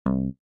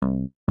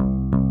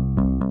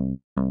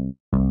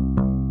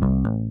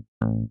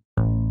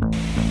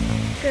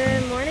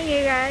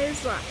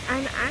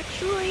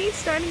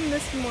actually starting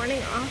this morning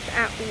off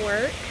at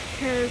work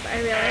because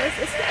I realized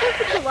it's the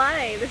 4th of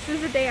July. This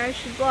is the day I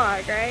should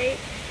vlog, right?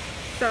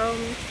 So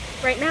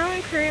right now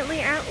I'm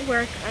currently at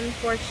work.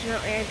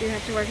 Unfortunately, I do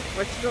have to work the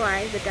 4th of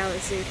July. The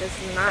Dallas Zoo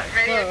does not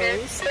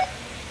close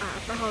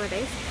for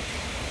holidays.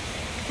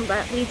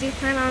 But we do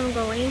plan on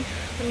going.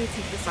 Let me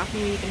take this off,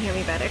 maybe you can hear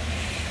me better.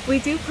 We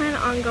do plan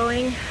on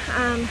going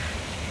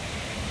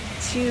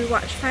to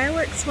watch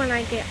fireworks when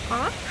I get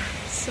off.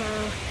 So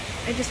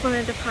I just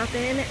wanted to pop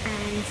in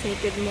and say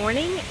good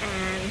morning,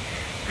 and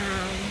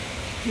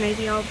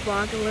maybe I'll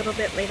vlog a little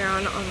bit later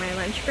on my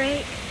lunch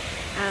break.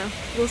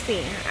 We'll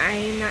see.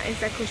 I'm not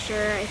exactly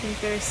sure. I think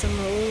there's some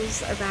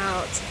rules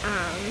about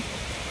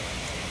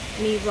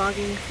me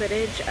vlogging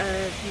footage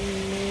of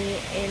me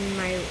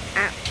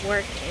at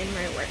work in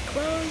my work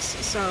clothes,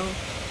 so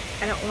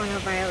I don't want to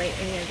violate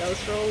any of those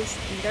rules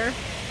either.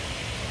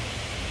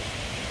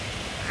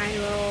 I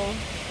will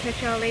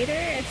catch y'all later.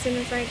 As soon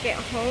as I get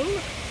home,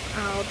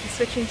 I'll be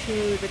switching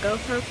to the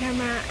GoPro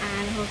camera,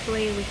 and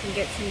hopefully we can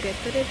get some good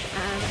footage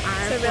of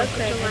our 4th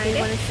of July. I do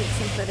want to see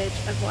some footage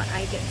of what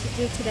I get to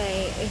do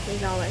today,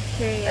 if y'all are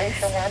curious.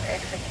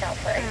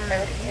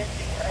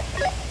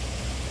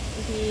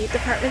 The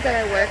department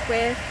that I work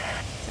with,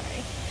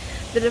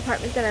 the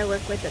department that I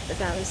work with at the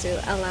Dallas Zoo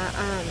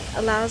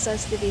allows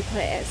us to be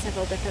put at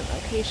several different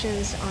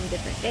locations on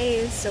different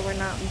days, so we're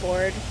not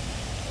bored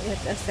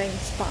with the same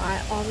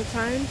spot all the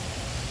time.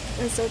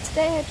 And so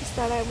today I just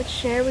thought I would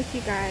share with you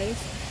guys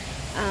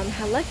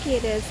how lucky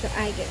it is that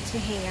I get to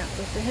hang out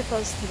with the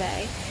hippos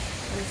today.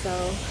 And so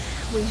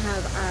we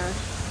have our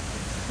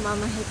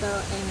mama hippo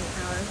and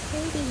our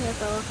baby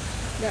hippo.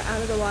 They're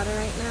out of the water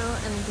right now,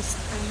 and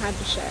I had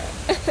to share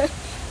it.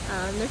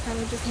 They're kind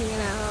of just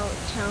hanging out,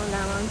 chowing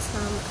down on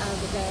some of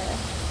the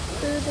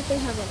food that they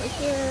have over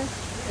here,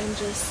 and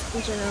just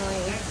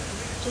generally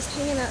just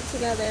hanging out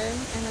together.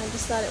 And I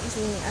just thought it was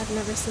neat. I've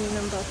never seen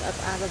them both up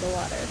out of the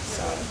water,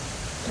 so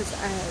because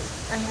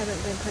I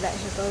haven't been put at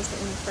hippos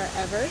in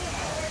forever,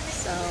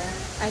 so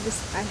I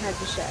had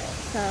to share it.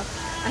 So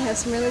I have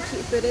some really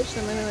cute footage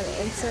that I'm going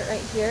to insert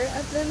right here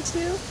of them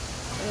too,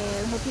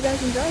 and hope you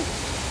guys enjoy.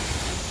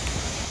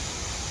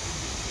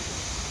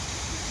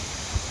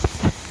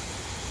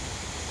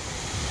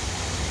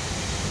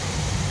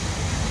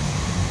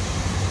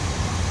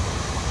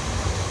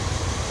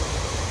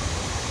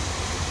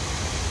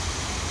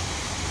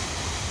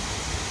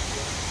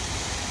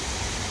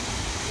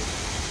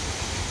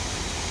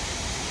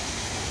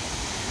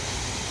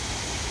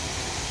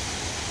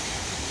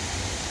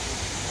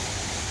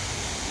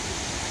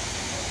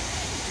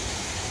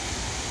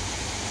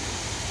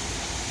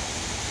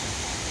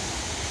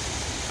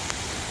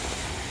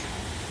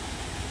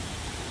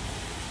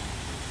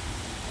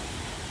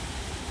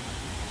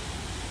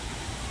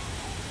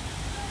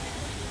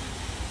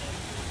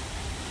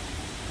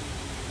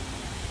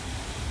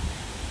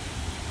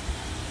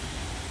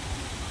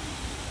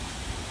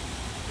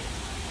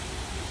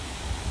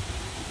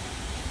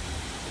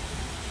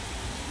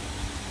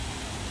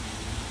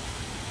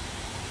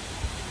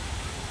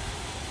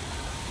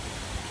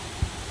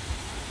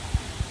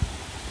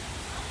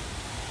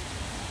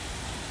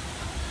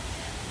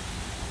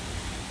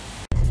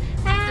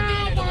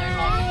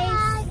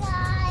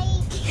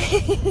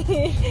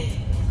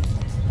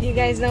 You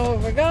guys know where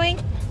we're going?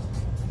 To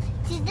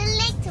the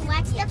lake to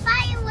watch the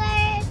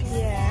fireworks.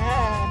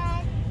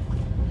 Yeah.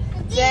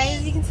 So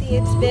as you can see,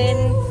 it's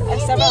been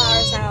several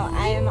hours now.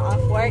 I am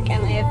off work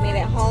and I have made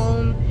it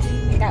home.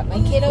 I got my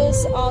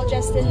kiddos all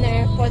dressed in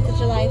their 4th of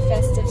July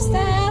festive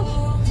stuff.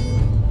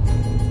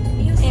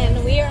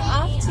 And we are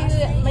off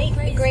to Lake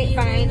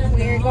Grapevine.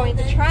 We're going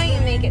to try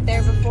and make it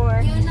there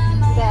before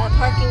the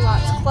parking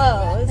lots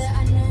close.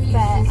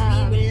 But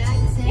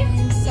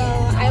yeah,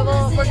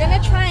 so we're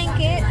gonna try and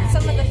get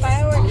some of the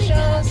fireworks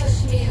shows,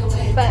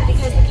 but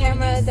because the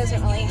camera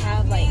doesn't really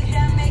have like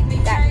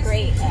that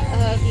great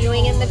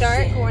viewing in the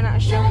dark, we're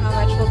not sure how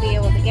much we'll be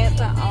able to get,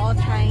 but I'll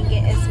try and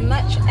get as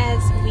much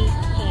as we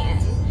can.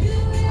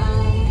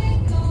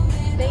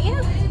 But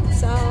yeah,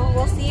 so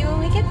we'll see you when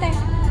we get there.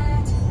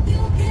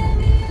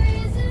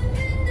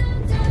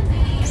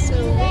 So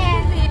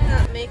we may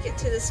not make it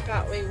to the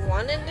spot we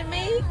wanted to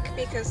make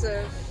because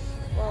of,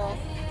 well,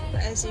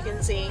 as you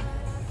can see,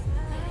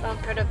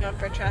 bumper to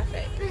bumper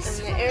traffic. And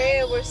the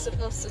area we're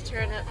supposed to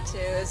turn up to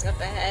is up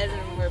ahead,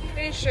 and we're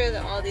pretty sure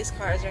that all these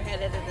cars are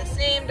headed in the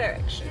same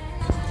direction.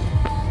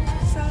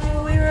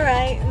 So we were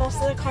right.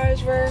 Most of the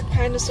cars were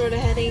kind of sort of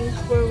heading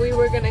where we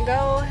were gonna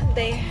go.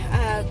 They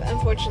have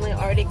unfortunately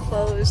already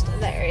closed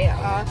the area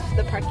off.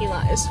 The parking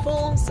lot is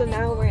full, so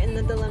now we're in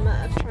the dilemma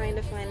of trying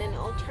to find an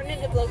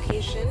alternative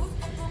location.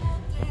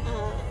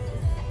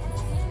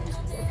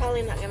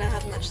 Probably not gonna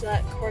have much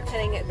luck. We're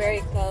cutting it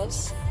very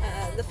close.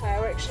 The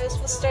fireworks shows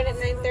will start at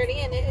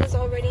 9:30 and it is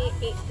already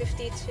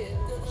 8:52,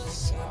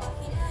 so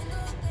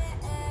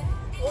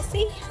we'll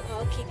see.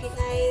 I'll keep you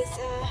guys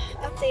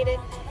updated.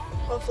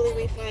 Hopefully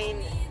we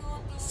find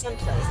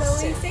someplace.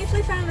 So we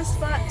safely found a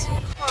spot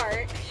to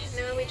park.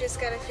 Now we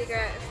just gotta figure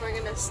out if we're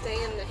gonna stay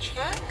in the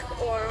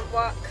truck or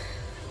walk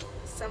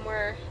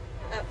somewhere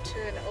up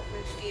to an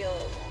open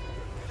field.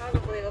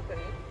 Probably open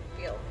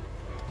field.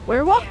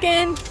 We're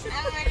walking!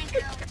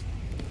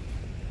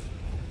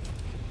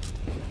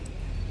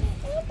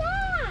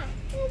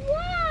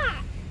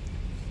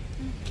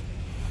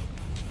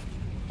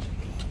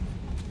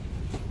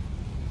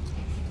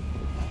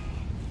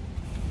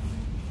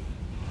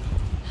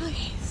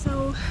 Okay,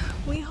 so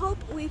we hope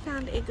we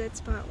found a good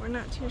spot. We're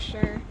not too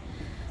sure.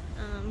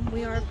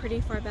 We are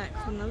pretty far back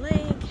from the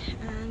lake,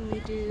 and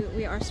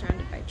we are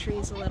surrounded by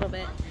trees a little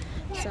bit.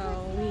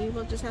 So we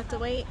will just have to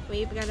wait.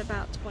 We've got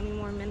about 20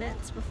 more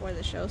minutes before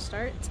the show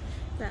starts.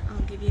 But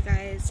I'll give you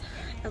guys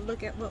a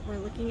look at what we're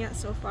looking at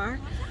so far.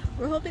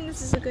 We're hoping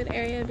this is a good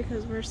area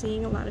because we're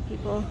seeing a lot of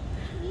people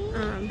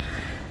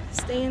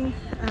staying,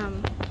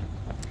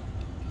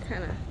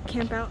 kind of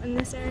camp out in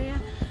this area.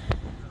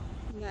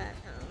 But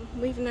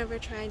we've never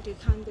tried to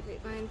come to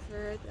Grapevine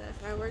for the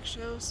fireworks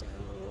show, so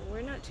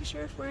we're not too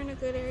sure if we're in a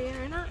good area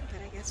or not,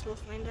 but I guess we'll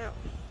find out.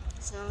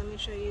 So let me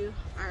show you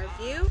our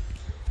view.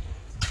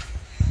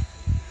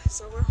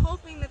 So we're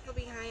hoping that they'll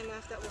be high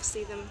enough that we'll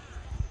see them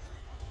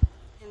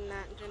in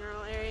that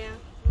general area.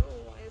 Oh,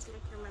 why is my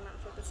camera not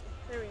focusing?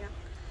 There we go.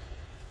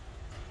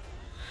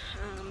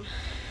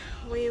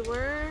 We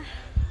were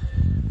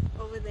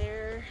over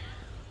there,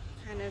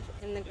 kind of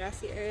in the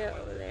grassy area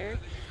over there,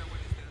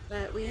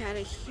 but we had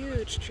a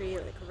huge tree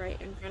like right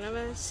in front of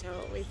us,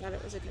 so we thought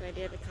it was a good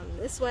idea to come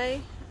this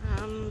way.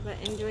 But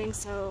in doing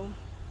so,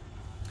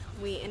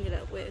 we ended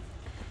up with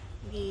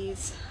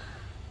these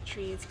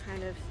trees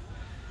kind of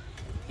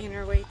in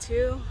our way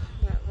too.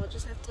 But we'll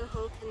just have to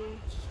hope and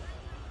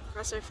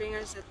cross our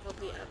fingers that they'll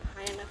be up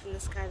high enough in the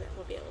sky that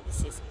we'll be able to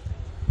see something.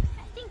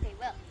 I think they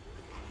will.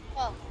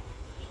 Well,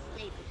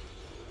 maybe.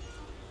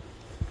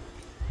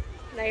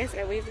 Like I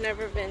said, we've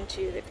never been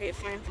to the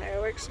Grapevine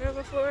fireworks show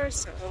before,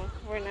 so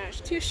we're not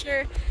too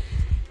sure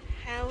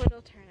how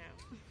it'll turn out.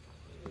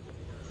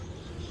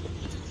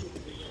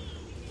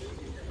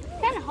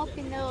 Kind of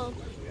hoping they'll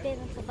be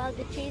above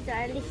the trees, or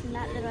at least in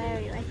that little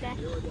area right there.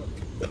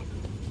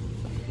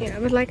 Yeah,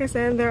 but like I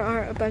said, there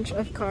are a bunch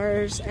of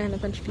cars and a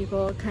bunch of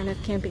people kind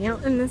of camping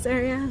out in this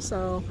area,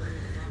 so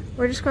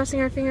we're just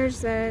crossing our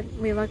fingers that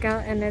we luck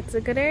out and it's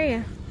a good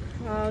area.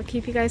 I'll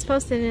keep you guys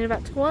posted in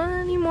about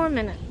 20 more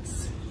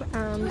minutes.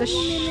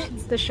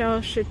 The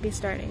show should be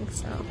starting,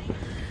 so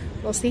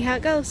we'll see how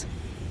it goes.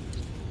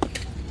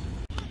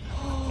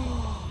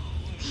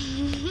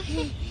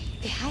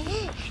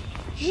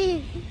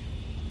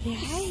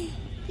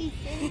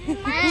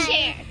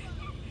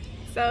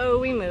 So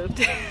we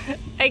moved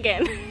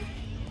again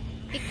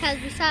because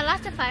we saw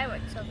lots of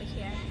fireworks over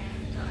here.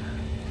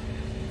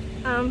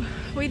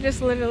 We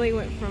just literally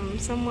went from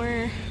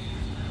somewhere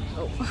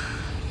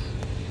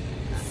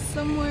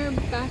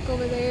back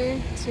over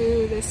there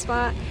to this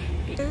spot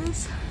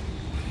because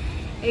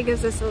it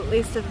gives us at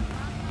least a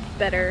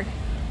better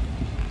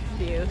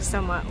view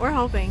somewhat. We're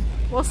hoping.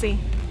 We'll see.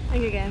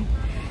 Like again,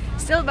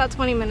 still about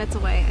 20 minutes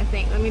away, I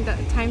think. Let me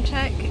time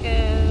check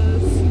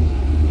is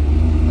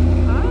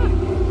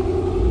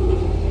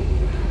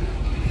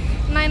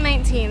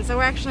 9:19, so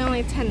we're actually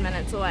only 10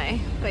 minutes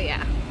away. But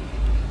yeah.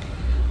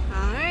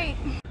 All right.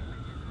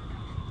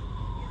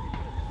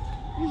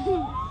 Come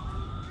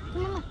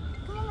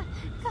on,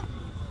 come.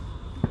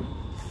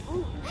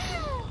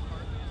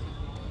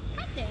 I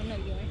don't know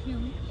you're a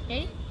human.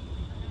 Ready?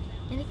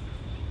 Ready?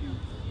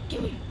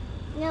 Give me.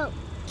 No.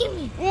 Give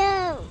me.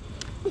 No.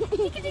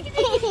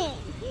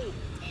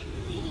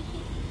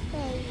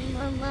 Hey,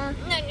 Mama.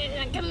 No,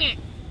 come here.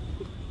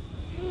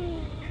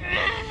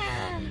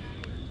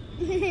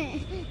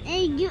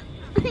 Hey, you.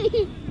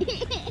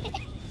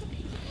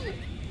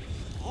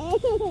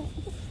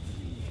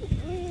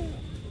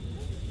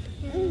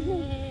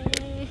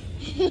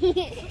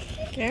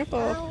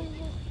 Careful.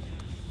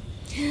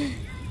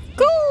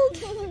 Cold!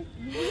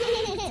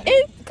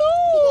 It's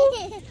cold!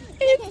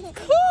 It's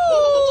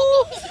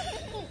cold!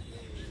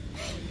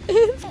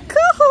 It's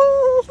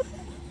cold!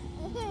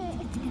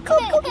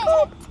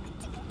 Cold!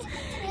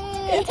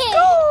 It's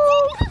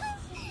cold!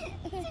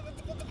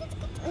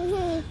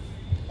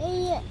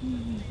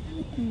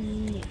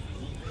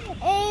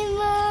 Hey,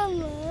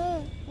 Mama!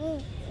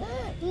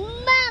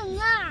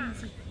 Mama!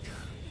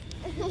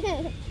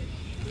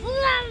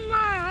 Mama!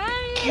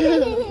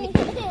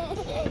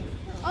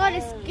 Oh,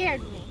 it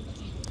scared me.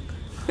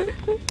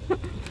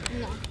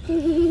 No.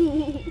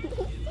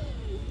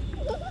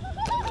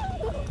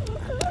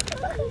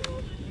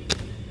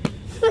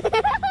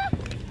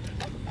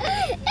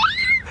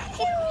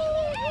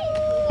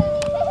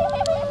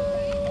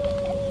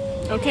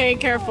 Okay,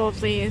 careful,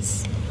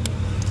 please.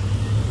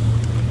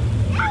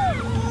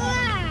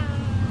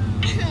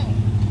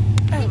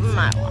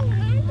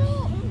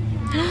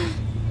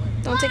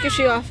 Don't take your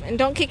shoe off, and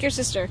don't kick your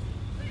sister.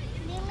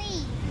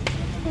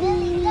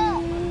 Billy,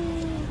 look.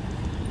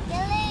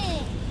 Billy.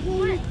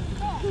 What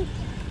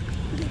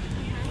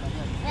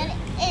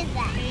is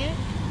that?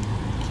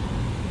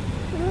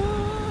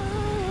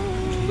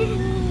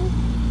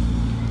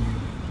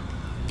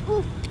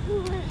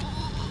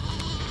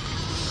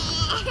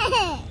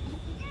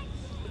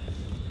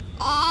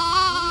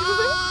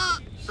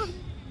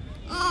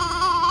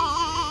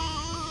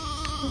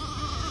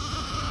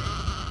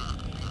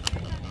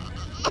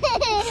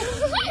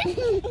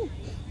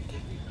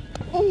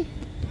 Oh,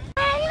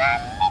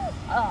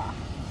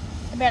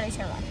 I barely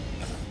turned on.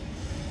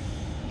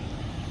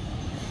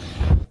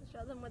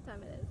 Show them what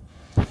time it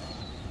is.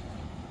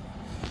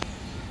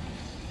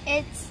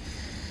 It's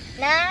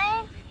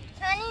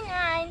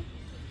 9:29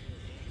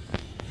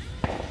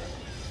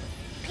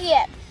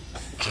 p.m.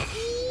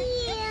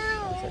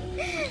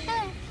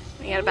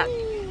 We got about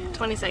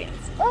 20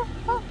 seconds. Oh,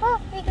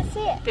 you can see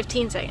it.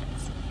 15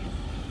 seconds.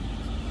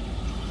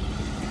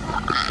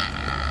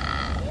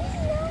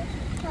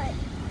 What?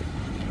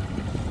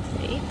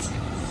 8,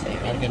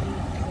 7,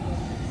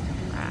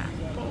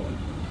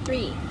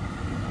 3,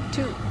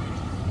 2,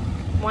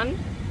 1.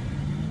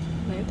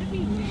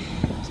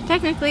 9:30. So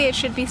technically it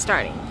should be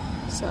starting.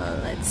 So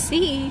let's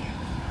see.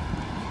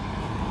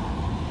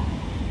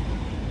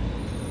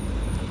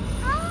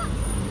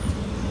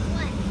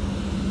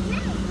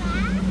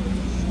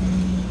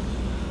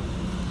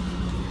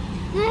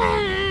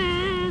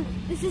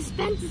 The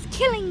suspense is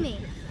killing me.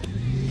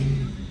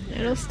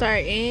 It'll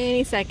start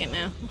any second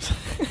now.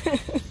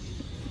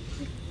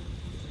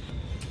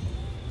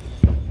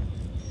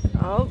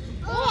 Oh,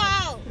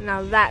 Wow.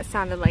 now that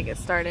sounded like it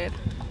started.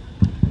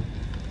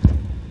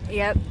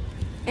 Yep.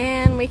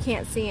 And we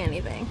can't see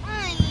anything.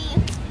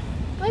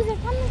 Where's it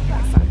coming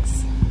from?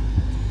 Sucks.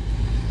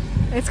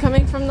 It's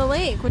coming from the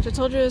lake, which I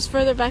told you is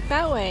further back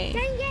that way.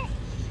 Dang it.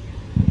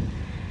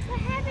 What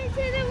happened to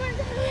the ones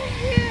that live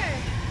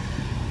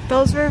here?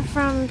 Those were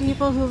from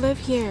people who live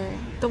here.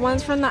 The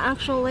ones from the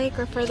actual lake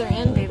are further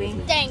in, baby.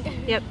 Dang.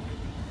 Yep.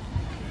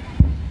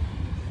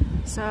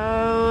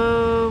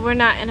 So we're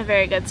not in a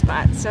very good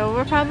spot. So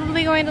we're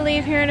probably going to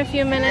leave here in a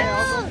few minutes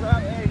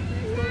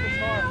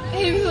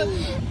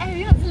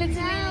Everyone's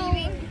literally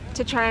leaving.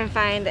 to try and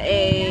find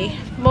a...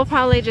 We'll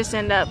probably just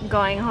end up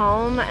going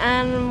home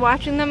and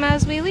watching them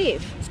as we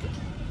leave.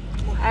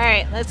 All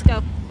right, let's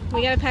go.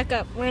 We gotta pack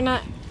up. We're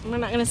not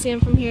gonna see them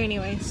from here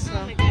anyway. So.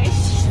 Oh my gosh.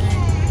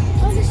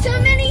 Oh, there's so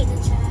many.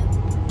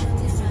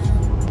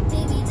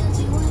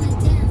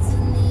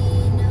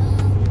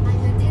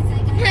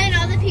 And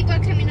all the people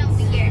are coming over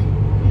here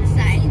on the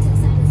side.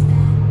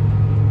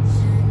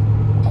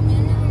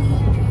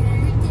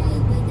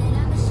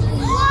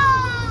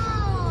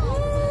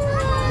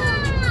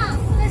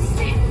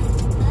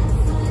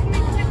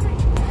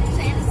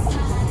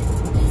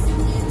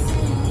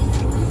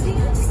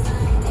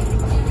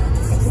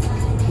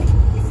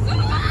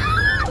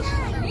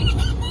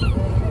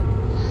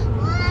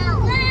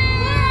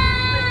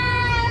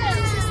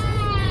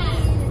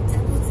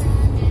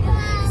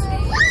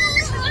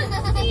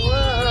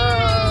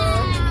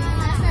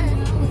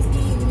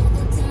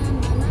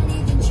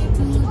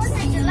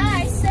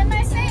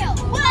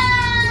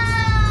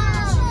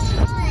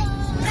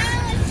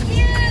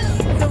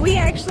 We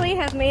actually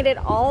have made it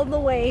all the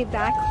way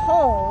back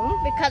home.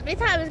 Because we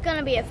thought it was going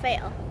to be a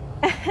fail.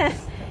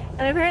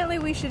 And apparently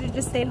we should have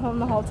just stayed home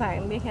the whole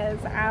time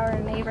because our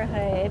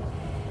neighborhood,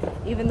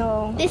 even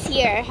though This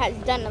year has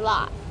done a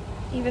lot.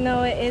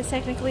 it is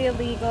technically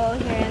illegal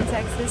here in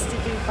Texas to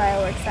do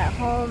fireworks at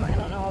home, I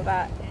don't know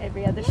about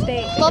every other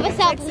state. Well, in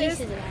besides Texas, police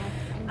is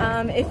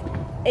around.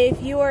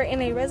 if you are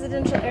in a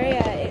residential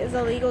area, it is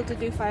illegal to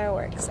do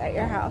fireworks at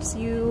your house.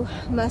 You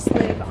must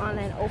live on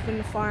an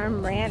open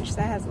farm ranch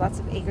that has lots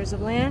of acres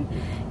of land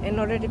in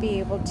order to be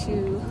able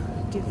to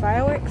do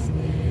fireworks.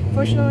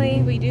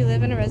 Fortunately, we do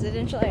live in a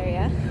residential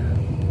area,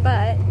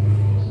 but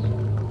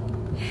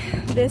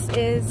this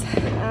is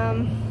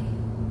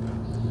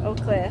Oak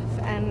Cliff,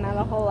 and not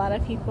a whole lot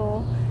of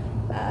people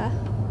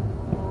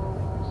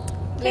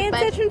pay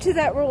attention to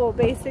that rule,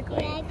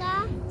 basically.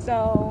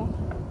 So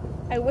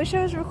I wish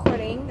I was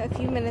recording. A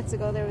few minutes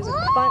ago there was a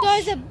bunch.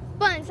 There's a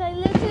bunch, like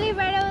literally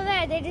right over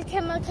there. They just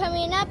kept on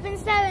coming up and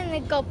stuff, and they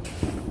go.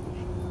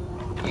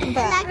 But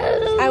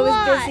I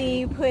was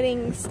busy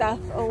putting stuff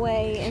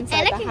away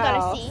inside And I the can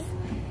house. go to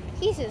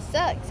see. He's just so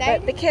But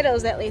excited. the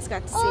kiddos at least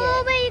got to see Oh,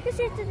 it. but you can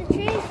see through the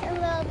trees a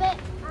little bit.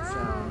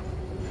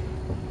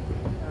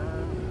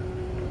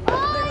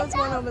 There goes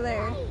one over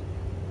there.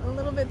 A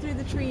little bit through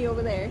the tree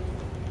over there.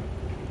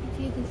 If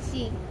you can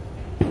see. You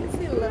can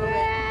see a little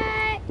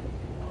bit.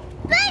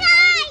 Big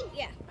eye!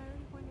 Yeah.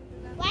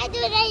 Why do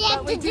they have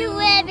But we to do do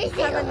every have a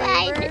single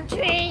eye in neighbor. the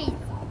tree?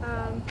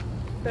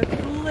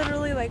 They're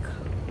literally like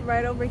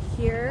right over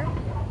here,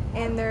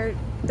 and they're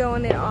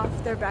throwing it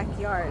off their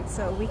backyard,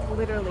 so we can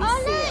literally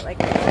see it like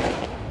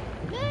that.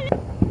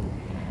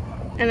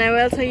 And I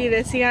will tell you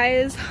this, you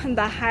guys,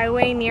 the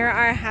highway near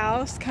our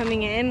house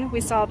coming in,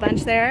 we saw a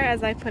bunch there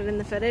as I put in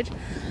the footage,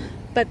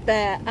 but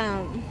the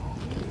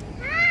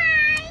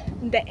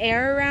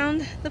air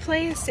around the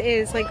place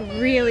is like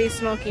really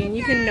smoky, and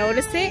you can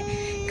notice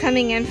it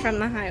coming in from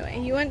the highway.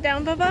 You went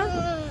down,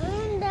 Bubba?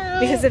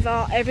 Because of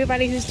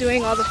everybody who's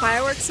doing all the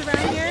fireworks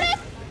around here.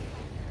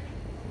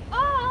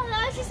 Oh,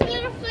 that was just a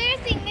little flare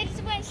thing. They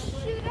just went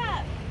shoot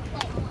up.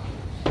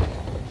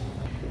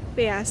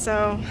 But yeah,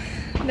 so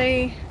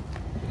they...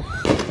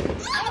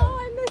 Oh,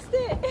 I missed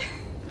it.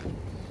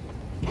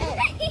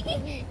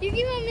 You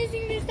keep on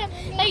missing this stuff.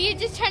 Like you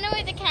just turn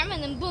away the camera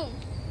and then boom.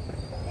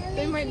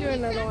 They might do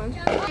another one.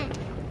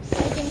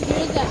 I can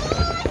hear that. Oh,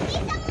 I see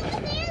someone over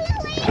there,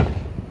 Lily.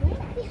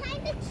 Right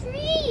behind the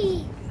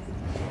tree.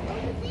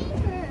 Over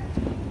there.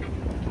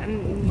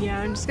 And yeah,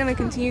 I'm just gonna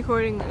continue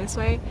recording this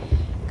way,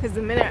 because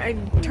the minute I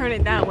turn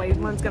it that way,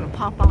 one's gonna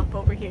pop off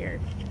over here.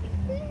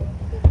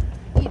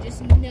 You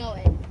just know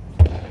it.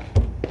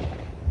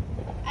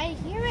 I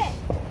hear it.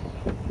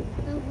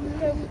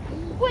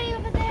 Way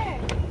over there.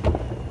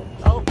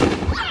 Oh,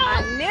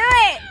 I knew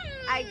it!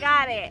 I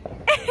got it.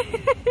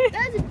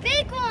 That's a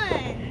big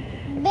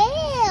one. Bear.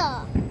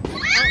 Oh,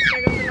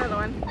 there goes another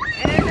one.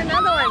 And there's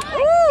another one.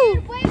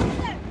 Ooh! Way over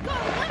there.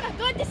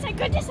 Go this side,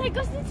 go this side,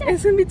 go this side.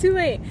 It's gonna be too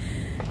late.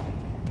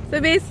 So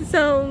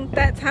basically,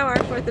 that's how our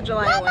 4th of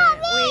July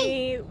went.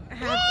 We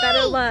have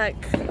better luck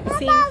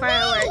seeing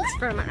fireworks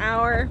from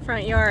our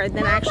front yard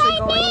than actually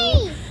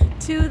going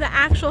to the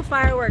actual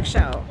fireworks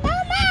show.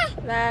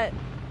 That's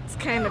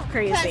kind of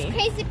crazy. Because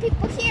crazy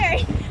people here.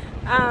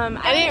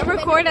 I didn't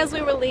record as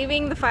we were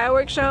leaving the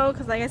fireworks show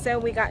because, like I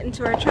said, we got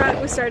into our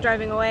truck, we started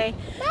driving away.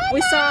 Mama!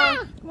 We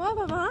saw. What,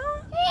 Mama?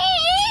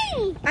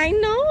 Hey! I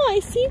know, I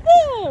see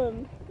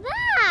them.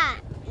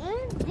 That.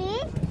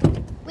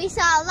 We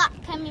saw a lot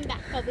coming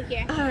back over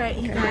here. Alright,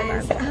 you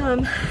guys.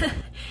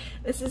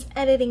 This is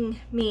editing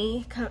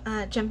me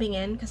jumping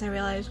in because I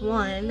realized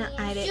 1,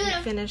 I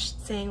didn't finish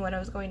saying what I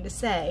was going to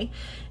say,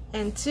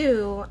 and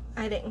 2,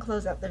 I didn't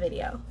close out the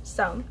video.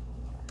 So,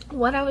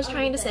 what I was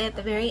trying to say at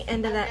the very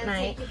end of that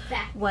night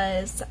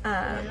was,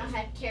 I don't know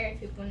how to carry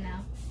people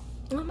now.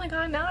 oh my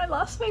god, now I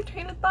lost my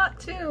train of thought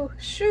too.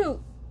 Shoot.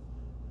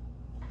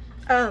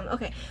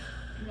 Okay.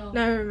 No.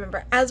 Now I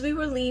remember, as we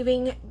were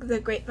leaving the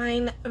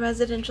Grapevine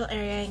residential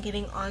area and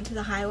getting onto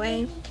the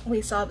highway,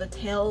 we saw the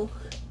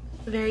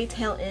very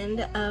tail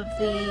end of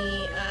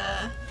the,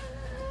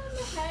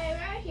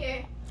 Right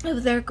here.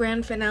 of their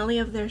grand finale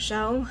of their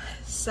show.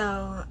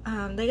 So,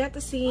 they got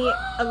to see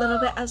a little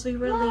bit as we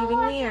were leaving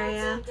the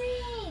area.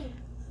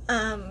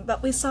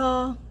 But we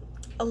saw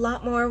a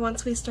lot more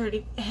once we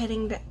started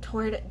heading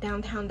toward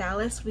downtown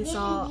Dallas. We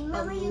saw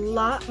a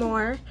lot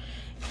more.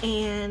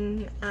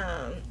 And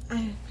I'm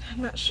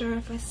not sure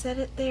if I said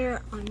it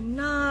there or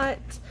not,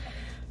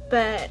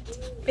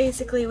 but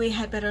basically we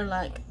had better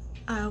luck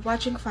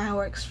watching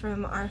fireworks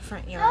from our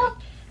front yard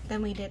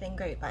than we did in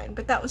Grapevine.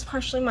 But that was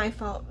partially my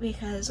fault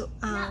because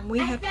we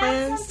had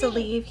plans to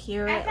leave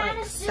here at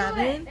like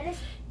 7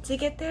 to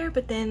get there,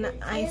 but then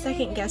I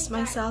second guessed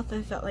myself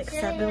and felt like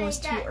 7 was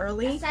too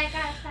early,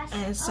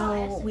 and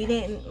so we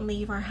didn't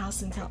leave our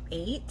house until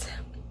 8.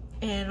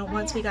 And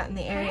once we got in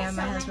the area,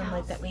 my husband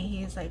looked at me,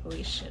 he's like,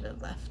 we should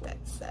have left at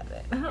 7.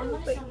 I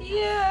was like,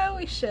 yeah,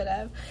 we should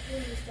have.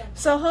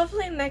 So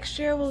hopefully next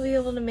year we'll be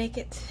able to make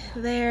it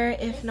there,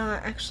 if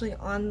not actually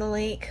on the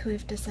lake.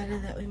 We've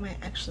decided that we might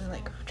actually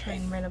like try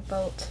and rent a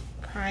boat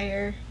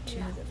prior to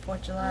the 4th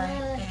of July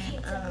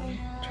and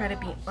try to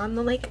be on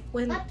the lake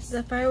when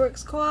the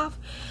fireworks go off.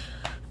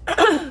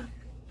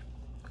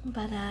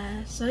 But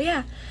so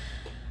yeah.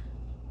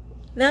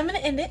 Now I'm going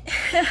to end it.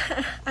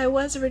 I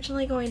was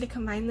originally going to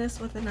combine this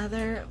with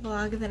another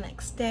vlog the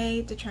next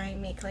day to try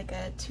and make like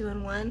a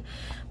 2-in-1,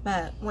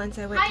 but once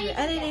I went through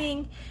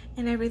editing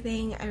and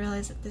everything, I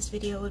realized that this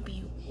video would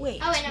be way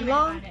too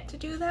long to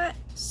do that.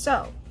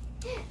 So,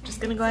 just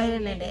going to go ahead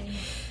and end it.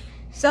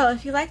 So,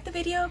 if you liked the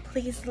video,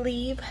 please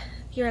leave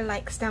your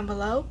likes down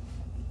below.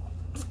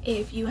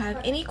 If you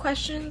have any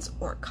questions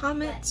or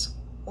comments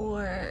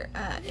or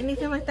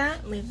anything like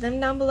that, leave them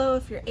down below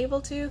if you're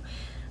able to.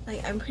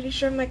 Like, I'm pretty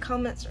sure my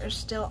comments are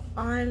still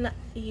on.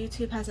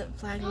 YouTube hasn't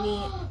flagged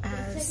me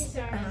as,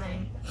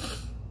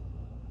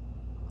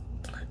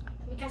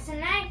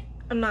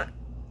 I'm not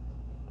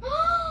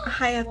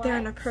high up there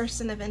on a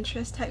person of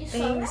interest type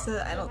thing,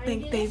 so I don't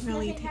think they've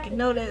really taken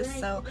notice.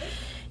 So,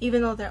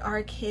 even though there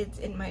are kids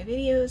in my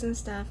videos and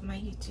stuff,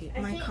 my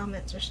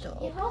comments are still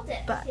open.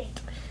 But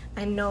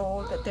I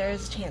know that there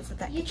is a chance that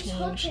that could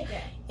change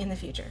in the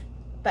future.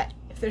 But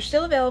if they're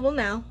still available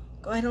now,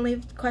 go ahead and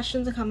leave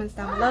questions and comments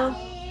down below.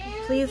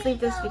 Please leave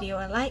this video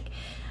a like,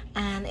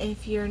 and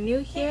if you're new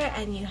here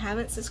and you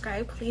haven't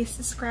subscribed, please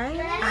subscribe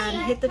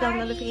and hit the bell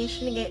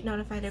notification to get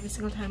notified every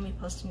single time we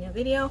post a new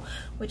video,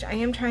 which I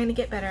am trying to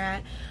get better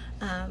at,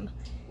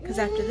 because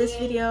after this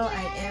video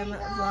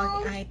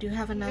I do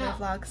have another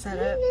vlog set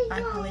up.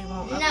 I probably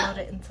won't upload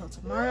it until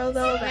tomorrow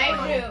though,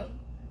 that way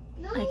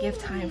I give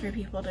time for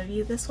people to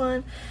view this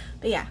one.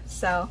 But yeah,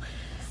 so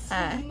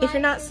if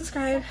you're not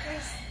subscribed,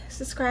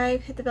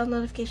 subscribe, hit the bell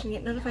notification,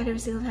 get notified every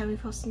single time we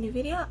post a new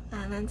video,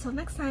 and until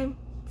next time,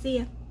 see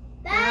ya.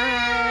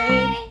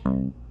 Bye.